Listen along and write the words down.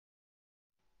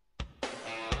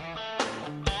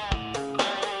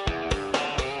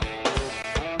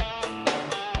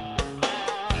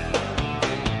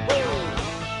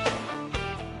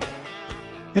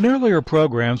In earlier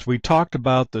programs, we talked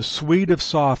about the suite of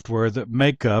software that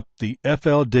make up the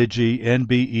FLDigi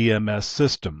NBEMS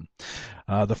system.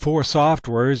 The four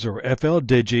softwares are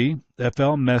FLDigi,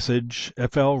 FLMessage,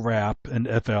 FLWrap, and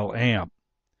FLAMP.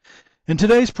 In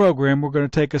today's program, we're going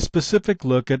to take a specific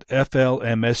look at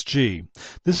FLMSG.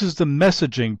 This is the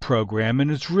messaging program,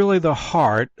 and it's really the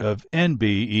heart of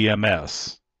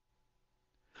NBEMS.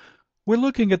 We're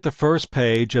looking at the first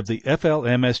page of the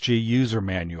FLMSG user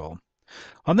manual.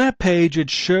 On that page, it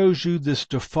shows you this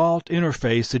default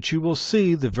interface that you will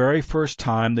see the very first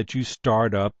time that you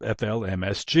start up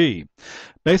FLMSG.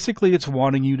 Basically, it's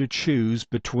wanting you to choose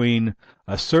between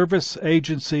a service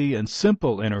agency and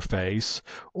simple interface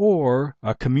or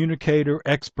a communicator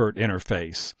expert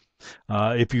interface.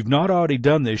 If you've not already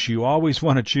done this, you always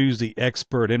want to choose the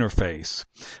expert interface.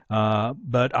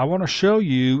 But I want to show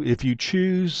you, if you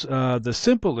choose the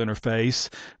simple interface,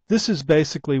 this is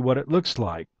basically what it looks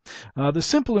like. The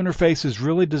simple interface is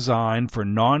really designed for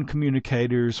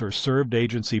non-communicators or served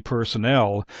agency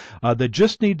personnel that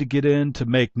just need to get in to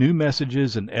make new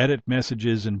messages and edit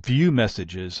messages and view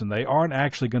messages, and they aren't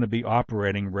actually going to be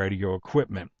operating radio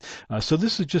equipment. So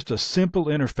this is just a simple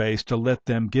interface to let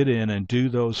them get in and do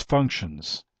those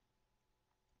functions.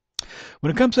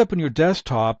 When it comes up on your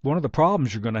desktop, one of the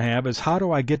problems you're going to have is, how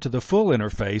do I get to the full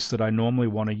interface that I normally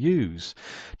want to use?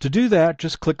 To do that,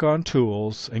 just click on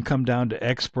Tools and come down to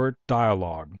Expert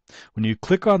Dialog. When you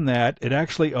click on that, it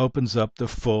actually opens up the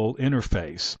full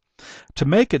interface. To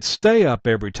make it stay up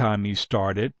every time you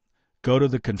start it, go to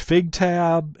the Config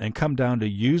tab and come down to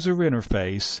User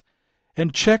Interface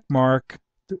and check mark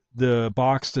the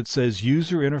box that says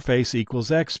User Interface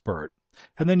equals Expert,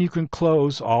 and then you can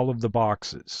close all of the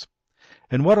boxes.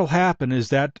 And what will happen is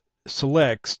that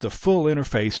selects the full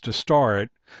interface to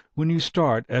start when you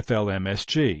start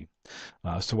FLMSG.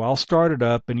 So I'll start it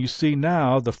up, and you see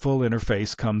now the full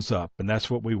interface comes up, and that's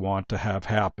what we want to have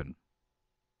happen.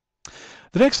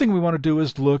 The next thing we want to do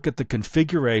is look at the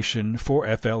configuration for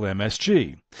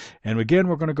FLMSG. And again,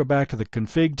 we're going to go back to the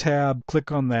Config tab,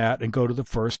 click on that, and go to the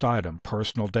first item,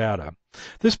 Personal Data.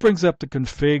 This brings up the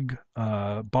config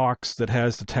box that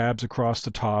has the tabs across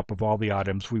the top of all the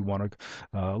items we want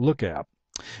to look at.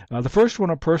 The first one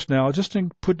on personnel, just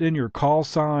put in your call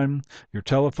sign, your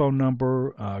telephone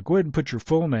number, go ahead and put your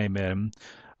full name in,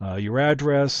 your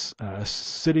address,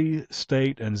 city,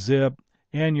 state, and zip,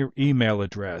 and your email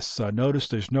address. Notice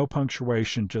there's no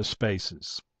punctuation, just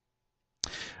spaces.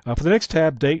 For the next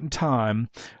tab, date and time,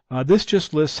 this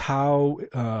just lists how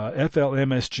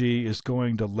FLMSG is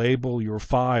going to label your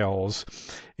files,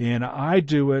 and I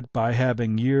do it by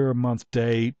having year, month,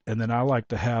 date, and then I like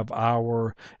to have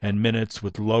hour and minutes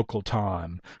with local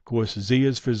time. Of course, Z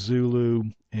is for Zulu,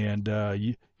 and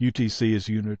UTC is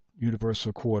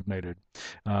Universal Coordinated.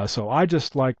 So I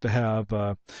just like to have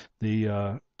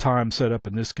the time set up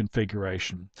in this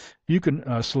configuration. You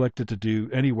can select it to do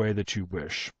any way that you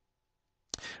wish.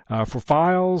 For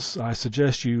files, I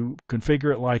suggest you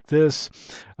configure it like this.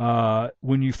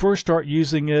 When you first start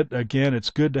using it, again, it's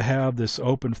good to have this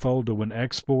open folder when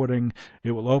exporting.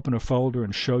 It will open a folder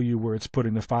and show you where it's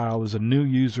putting the file. As a new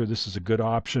user, this is a good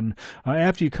option.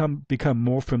 After you become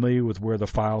more familiar with where the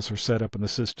files are set up in the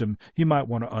system, you might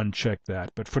want to uncheck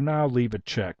that. But for now, leave it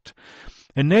checked.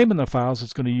 In naming the files,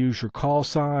 it's going to use your call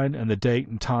sign and the date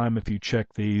and time if you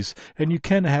check these, and you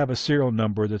can have a serial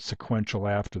number that's sequential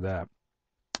after that.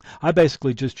 I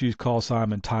basically just use call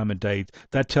sign and time and date.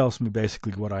 That tells me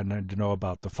basically what I need to know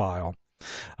about the file.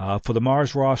 For the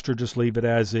Mars roster, just leave it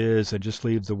as is and just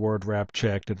leave the word wrap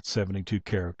checked at 72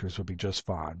 characters will be just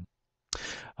fine.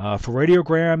 For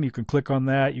Radiogram, you can click on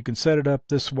that. You can set it up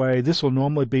this way. This will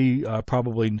normally be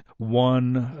probably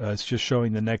 1. It's just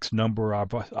showing the next number.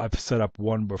 I've set up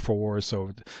 1 before,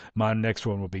 so my next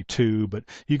one will be 2, but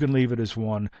you can leave it as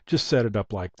 1. Just set it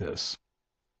up like this.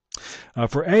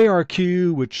 For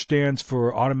ARQ, which stands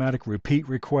for Automatic Repeat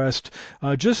Request,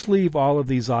 just leave all of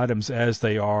these items as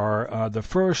they are. The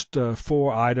first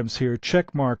 4 items here,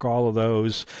 check mark all of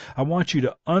those. I want you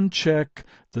to uncheck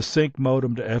the sync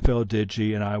modem to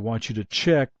FLDigi, and I want you to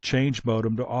check change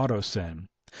modem to AutoSend.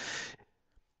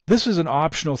 This is an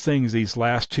optional thing, these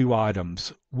last 2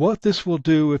 items. What this will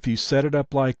do if you set it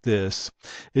up like this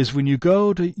is when you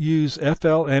go to use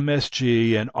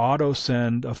FLMSG and auto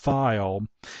send a file,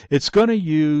 it's going to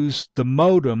use the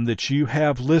modem that you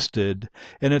have listed,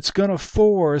 and it's going to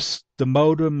force the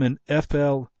modem and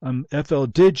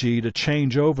FLDigi to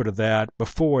change over to that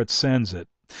before it sends it.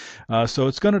 So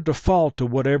it's going to default to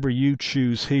whatever you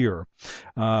choose here.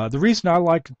 The reason I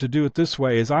like to do it this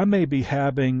way is I may be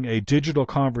having a digital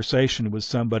conversation with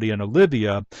somebody in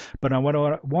Olivia, but I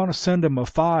want to send them a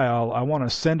file. I want to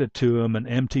send it to them in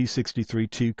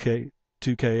MT63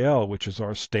 2KL, which is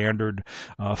our standard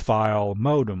file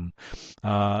modem.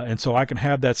 And so I can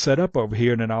have that set up over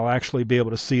here, and then I'll actually be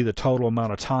able to see the total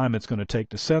amount of time it's going to take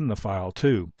to send the file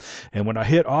to. And when I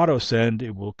hit auto send,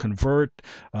 it will convert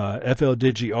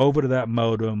FLDigi over to that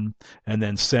modem and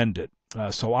then send it.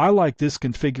 So I like this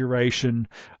configuration,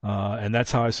 and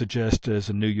that's how I suggest as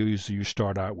a new user you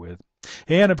start out with.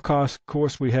 And of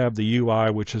course, we have the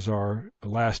UI, which is our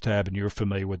last tab, and you're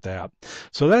familiar with that.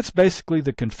 So that's basically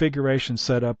the configuration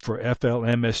setup for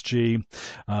Flmsg.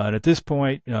 And at this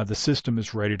point, the system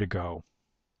is ready to go.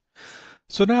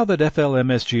 So now that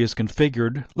Flmsg is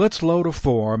configured, let's load a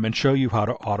form and show you how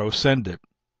to auto-send it.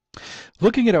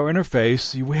 Looking at our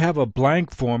interface, we have a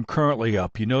blank form currently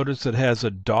up. You notice it has a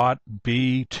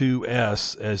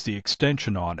 .b2s as the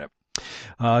extension on it.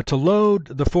 To load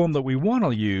the form that we want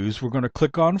to use, we're going to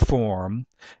click on Form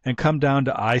and come down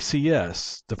to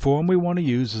ICS. The form we want to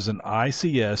use is an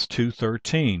ICS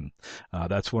 213.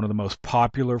 That's one of the most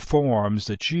popular forms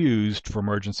that's used for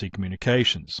emergency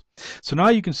communications. So now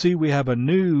you can see we have a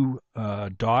new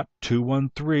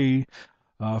 .213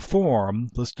 form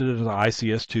listed as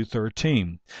ICS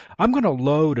 213. I'm going to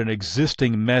load an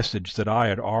existing message that I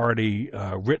had already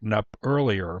written up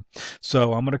earlier.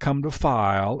 So I'm going to come to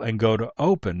File and go to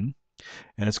Open,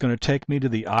 and it's going to take me to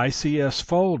the ICS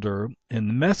folder in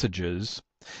the Messages,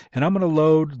 and I'm going to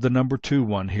load the number 2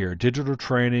 one here, Digital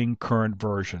Training Current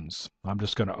Versions. I'm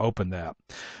just going to open that.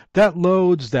 That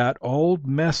loads that old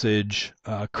message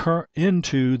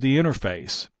into the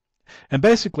interface. And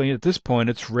basically at this point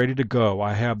it's ready to go.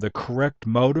 I have the correct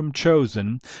modem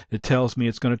chosen. It tells me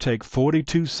it's going to take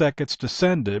 42 seconds to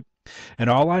send it, and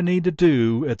all I need to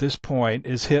do at this point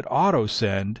is hit auto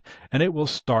send, and it will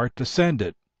start to send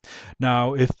it.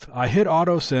 Now if I hit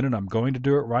auto send, and I'm going to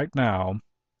do it right now,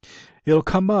 it'll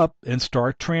come up and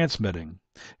start transmitting,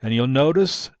 and you'll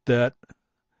notice that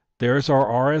there's our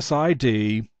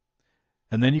RSID,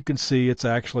 and then you can see it's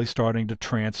actually starting to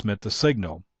transmit the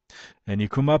signal. And you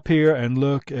come up here and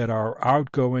look at our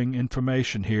outgoing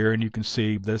information here, and you can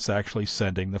see that's actually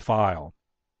sending the file.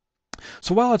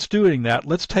 So while it's doing that,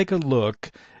 let's take a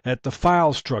look at the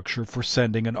file structure for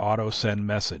sending an auto send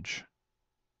message.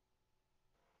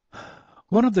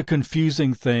 One of the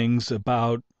confusing things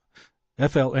about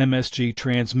Flmsg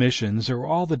transmissions are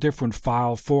all the different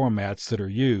file formats that are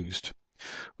used.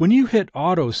 When you hit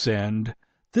auto send,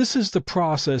 this is the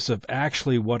process of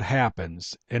actually what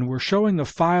happens, and we're showing the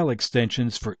file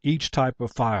extensions for each type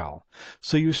of file.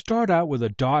 So you start out with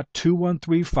a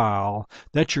 .213 file.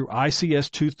 That's your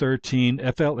ICS 213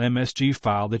 Flmsg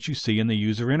file that you see in the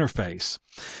user interface.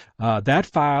 That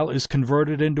file is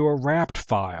converted into a wrapped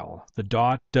file, the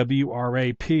 .wrap,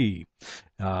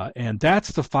 and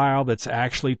that's the file that's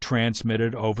actually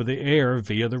transmitted over the air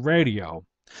via the radio.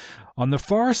 On the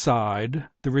far side,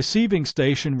 the receiving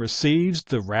station receives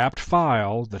the wrapped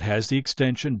file that has the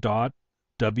extension .wrap,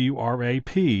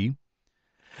 and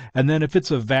then if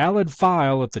it's a valid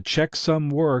file, if the checksum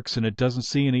works and it doesn't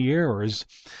see any errors,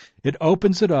 it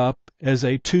opens it up as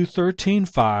a 213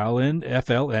 file in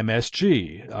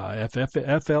Flmsg. If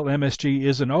Flmsg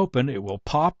isn't open, it will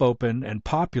pop open and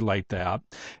populate that.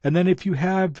 And then if you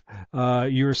have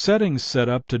your settings set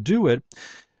up to do it,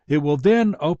 it will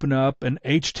then open up an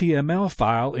HTML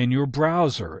file in your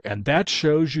browser, and that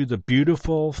shows you the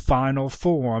beautiful final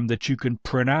form that you can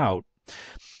print out.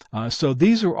 So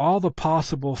these are all the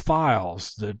possible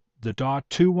files, the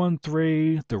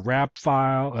 .213, the wrap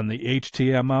file, and the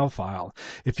HTML file.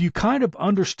 If you kind of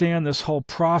understand this whole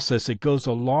process, it goes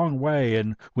a long way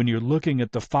in when you're looking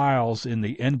at the files in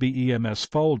the NBEMS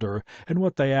folder and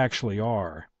what they actually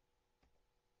are.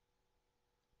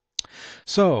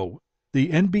 So the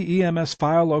NBEMS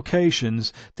file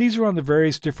locations, these are on the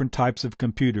various different types of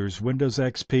computers, Windows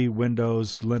XP,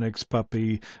 Windows, Linux,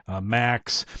 Puppy,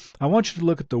 Macs. I want you to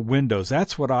look at the Windows.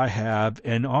 That's what I have.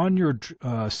 And on your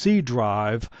C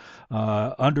drive,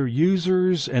 under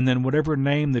Users, and then whatever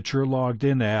name that you're logged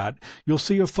in at, you'll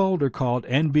see a folder called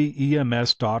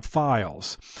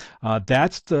nbems.files.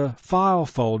 That's the file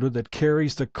folder that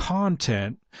carries the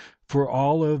content for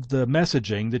all of the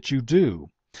messaging that you do.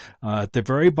 At the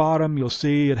very bottom, you'll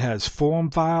see it has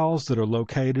form files that are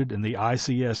located in the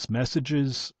ICS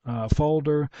messages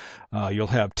folder. You'll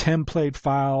have template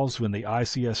files in the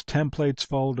ICS templates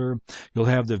folder. You'll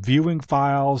have the viewing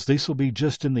files. These will be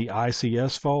just in the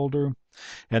ICS folder.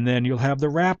 And then you'll have the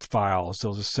wrap files.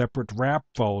 There's a separate wrap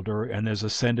folder, and there's a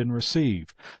send and receive.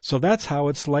 So that's how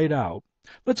it's laid out.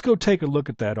 Let's go take a look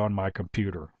at that on my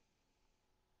computer.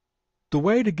 The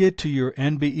way to get to your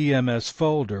NBEMS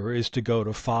folder is to go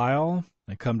to File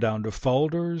and come down to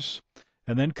Folders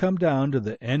and then come down to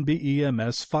the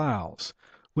NBEMS files.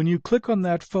 When you click on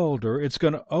that folder, it's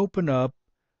going to open up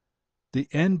the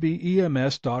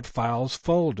nbems.files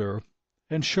folder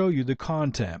and show you the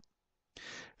content.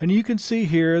 And you can see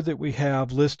here that we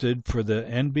have listed for the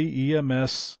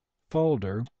NBEMS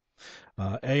folder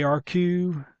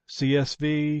ARQ,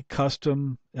 CSV,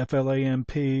 custom,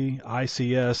 FLAMP,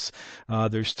 ICS.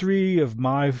 There's 3 of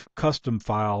my custom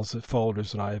files,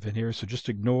 folders that I have in here, so just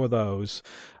ignore those.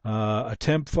 A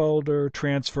temp folder,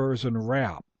 transfers, and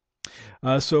wrap.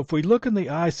 So if we look in the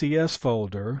ICS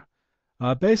folder,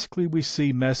 basically we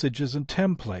see messages and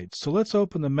templates. So let's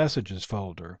open the messages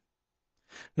folder.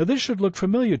 Now this should look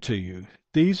familiar to you.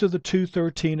 These are the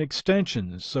 213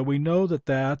 extensions, so we know that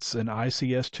that's an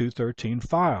ICS 213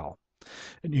 file.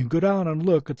 And you can go down and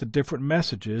look at the different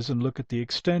messages and look at the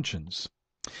extensions.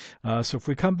 So if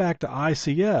we come back to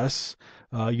ICS,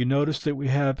 you notice that we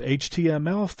have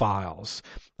HTML files.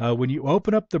 When you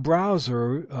open up the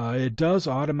browser, it does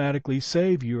automatically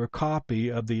save you a copy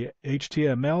of the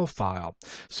HTML file.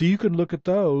 So you can look at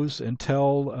those and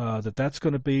tell that that's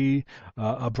going to be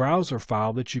a browser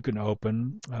file that you can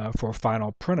open for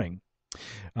final printing.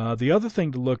 The other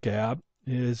thing to look at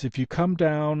is if you come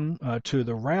down to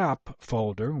the wrap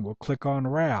folder, and we'll click on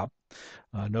wrap,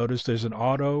 notice there's an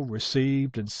auto,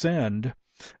 received, and send.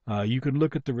 You can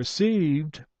look at the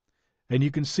received, and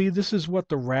you can see this is what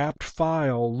the wrapped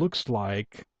file looks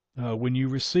like when you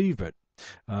receive it.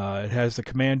 It has the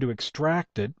command to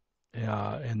extract it,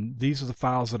 and these are the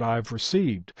files that I've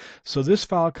received. So this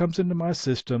file comes into my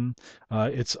system,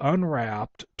 it's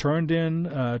unwrapped, turned in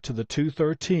to the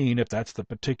 213 if that's the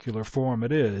particular form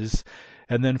it is,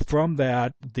 and then from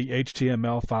that the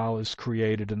HTML file is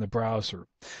created in the browser.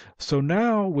 So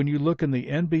now when you look in the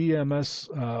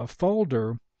NBEMS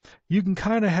folder, you can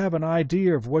kind of have an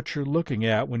idea of what you're looking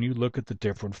at when you look at the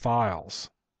different files.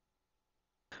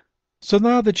 So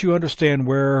now that you understand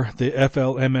where the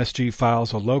Flmsg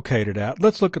files are located at,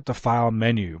 let's look at the File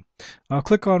menu. I'll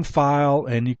click on File,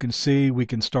 and you can see we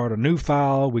can start a new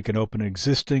file, we can open an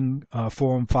existing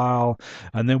form file,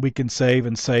 and then we can save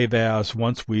and save as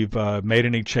once we've made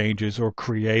any changes or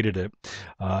created it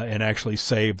and actually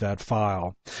save that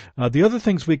file. The other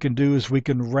things we can do is we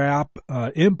can wrap,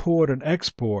 import, and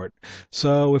export.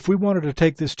 So if we wanted to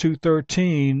take this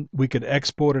 213, we could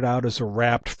export it out as a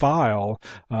wrapped file,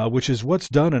 which is what's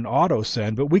done in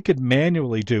AutoSend, but we could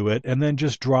manually do it and then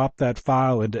just drop that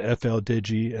file into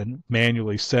FLDigi and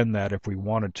manually send that if we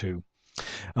wanted to.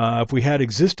 If we had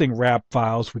existing wrap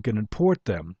files, we can import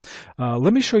them.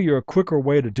 Let me show you a quicker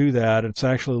way to do that. It's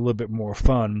actually a little bit more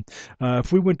fun.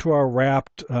 If we went to our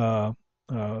wrapped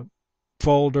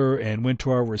folder and went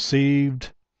to our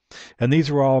received, and these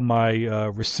are all my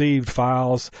received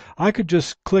files, I could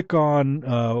just click on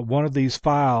one of these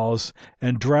files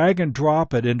and drag and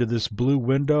drop it into this blue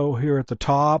window here at the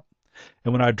top.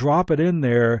 And when I drop it in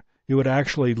there, it would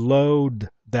actually load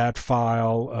that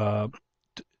file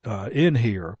in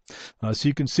here. So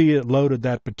you can see it loaded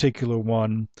that particular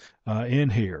one in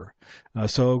here.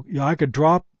 So I could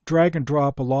drag and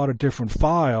drop a lot of different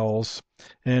files,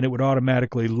 and it would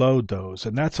automatically load those.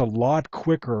 And that's a lot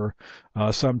quicker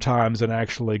sometimes than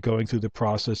actually going through the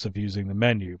process of using the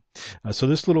menu. So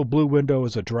this little blue window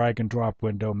is a drag and drop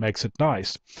window, makes it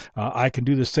nice. I can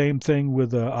do the same thing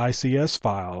with ICS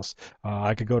files.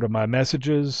 I could go to my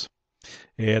messages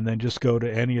and then just go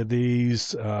to any of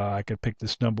these. I could pick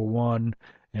this number 1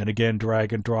 and again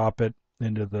drag and drop it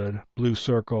into the blue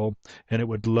circle, and it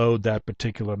would load that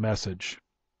particular message.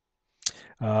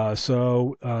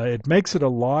 So it makes it a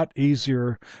lot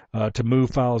easier to move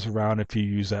files around if you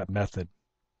use that method.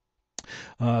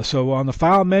 So on the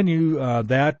File menu,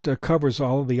 that covers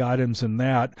all of the items in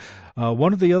that.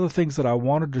 One of the other things that I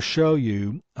wanted to show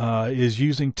you is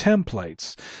using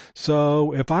templates.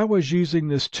 So if I was using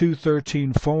this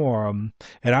 213 form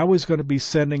and I was going to be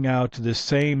sending out this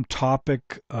same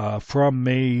topic from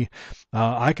me,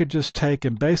 I could just take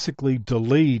and basically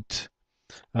delete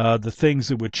the things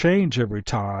that would change every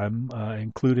time,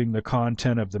 including the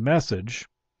content of the message,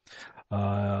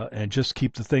 and just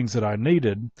keep the things that I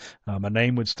needed. My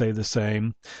name would stay the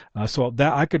same. So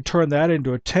that I could turn that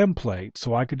into a template.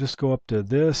 So I could just go up to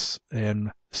this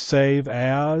and save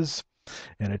as,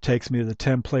 and it takes me to the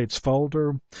templates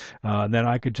folder. And then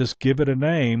I could just give it a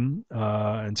name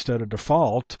instead of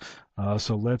default.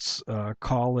 So let's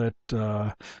call it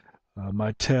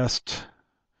my test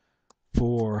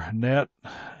for net,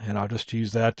 and I'll just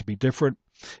use that to be different.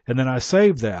 And then I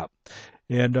save that.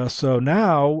 And so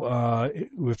now,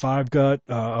 if I've got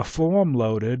a form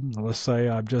loaded, let's say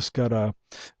I've just got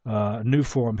a new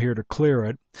form here to clear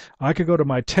it, I could go to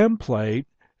my template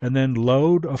and then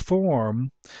load a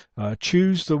form,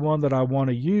 choose the one that I want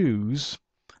to use.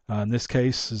 In this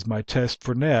case is my test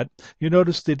for net. You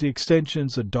notice that the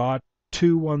extension's a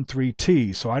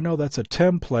 .213T, so I know that's a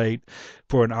template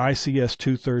for an ICS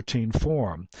 213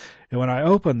 form. And when I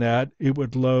open that, it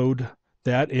would load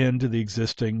that into the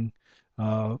existing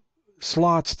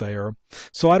slots there,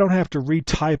 so I don't have to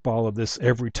retype all of this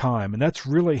every time. And that's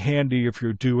really handy if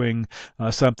you're doing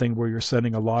something where you're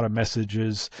sending a lot of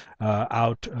messages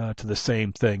out to the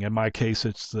same thing. In my case,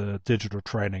 it's the digital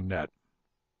training net.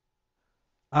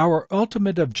 Our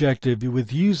ultimate objective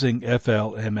with using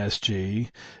Flmsg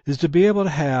is to be able to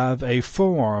have a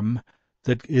form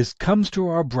that comes to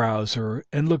our browser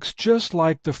and looks just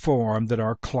like the form that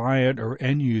our client or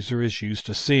end user is used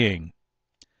to seeing.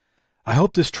 I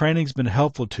hope this training's been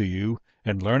helpful to you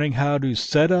in learning how to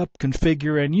set up,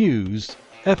 configure, and use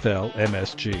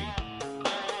Flmsg.